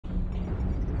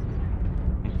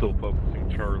Still focusing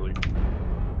Charlie.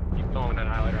 Keep throwing that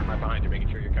highlighter. I'm right behind you, making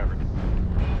sure you're covered.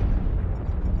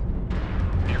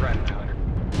 You're right, highlighter.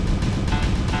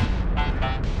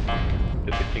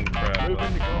 Get the king crab. Move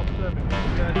into Golf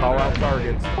 7. Call out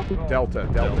targets. Delta.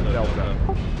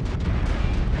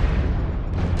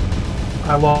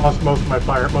 I lost most of my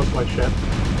fire, most of my shit.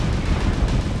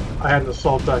 I had an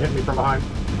assault hit me from behind.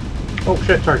 Oh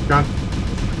shit, charge gun.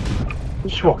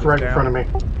 She walked right in front of me.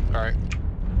 Alright.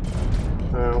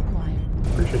 Oh,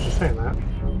 appreciate you saying that.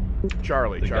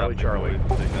 Charlie. They got me. They got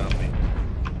me.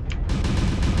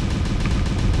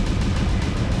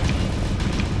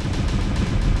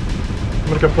 I'm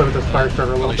gonna go play with this fire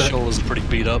starter a little My bit. shoulders are pretty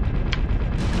beat up.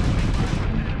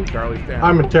 Charlie's down.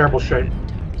 I'm in terrible shape,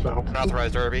 so.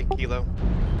 Unauthorized Irby, Kilo.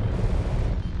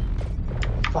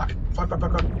 Fuck. There's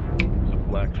a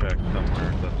blackjack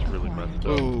somewhere. That's really messed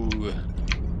up. Ooh.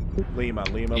 Lima.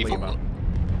 Evil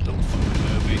little fucking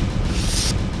movie.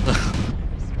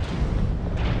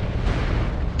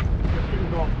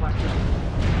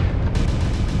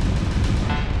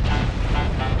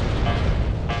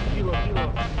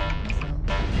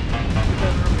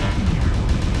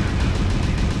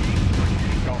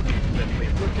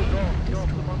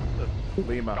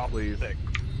 Lima, please. I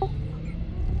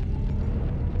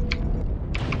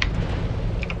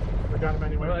got him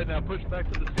anyway. Alright, now push back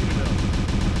to the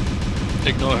Citadel.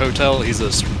 Ignore hotel. He's a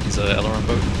LRM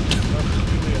boat.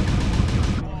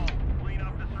 Clean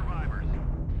up the survivors.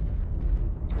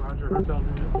 Roger, hotel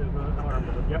is alarm.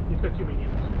 Yep, he's got 2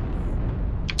 mediums.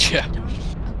 Yeah.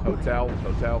 Hotel.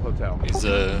 He's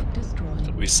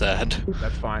we sad.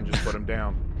 That's fine, just put him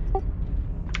down.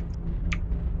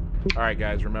 Alright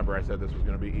guys, remember I said this was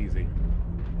gonna be easy.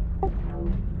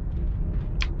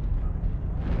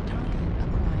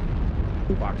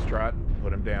 Foxtrot,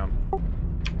 put him down.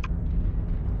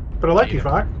 But I like you,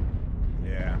 Fox.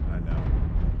 Yeah, I know.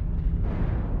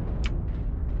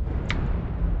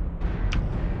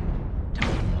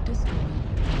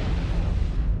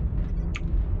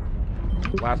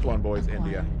 Last one, boys,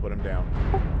 India. Put him down.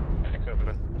 Thanks,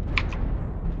 open.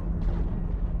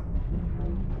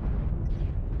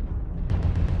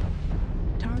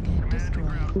 Target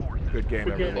destroyed. Good game,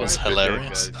 Good game. everyone. It was Good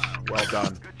hilarious. game, guys. Well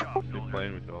done. Good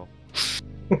playing with y'all.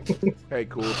 Hey,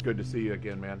 cool. It's good to see you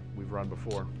again, man. We've run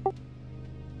before.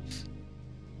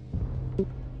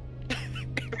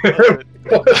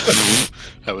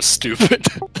 That was stupid.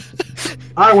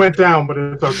 I went down, but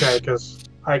it's okay, because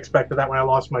I expected that when I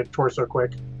lost my torso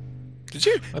quick. Did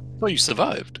you? I thought you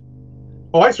survived.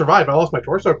 Oh, I survived, but I lost my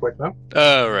torso quick, though.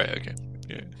 Oh, right, okay.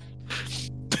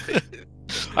 Yeah.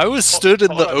 I was stood in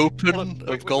the hold on, open hold on, of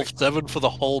wait, Golf 7 for the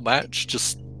whole match,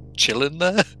 just chilling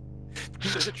there.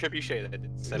 There's a trebuchet that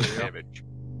did 7 damage.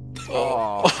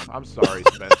 Oh, I'm sorry,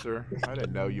 Spencer. I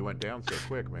didn't know you went down so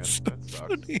quick, man. That sucks.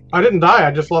 Funny. I didn't die,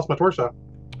 I just lost my torso.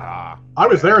 Ah, I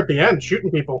was there at the end,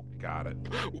 shooting people. got it.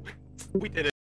 We did it.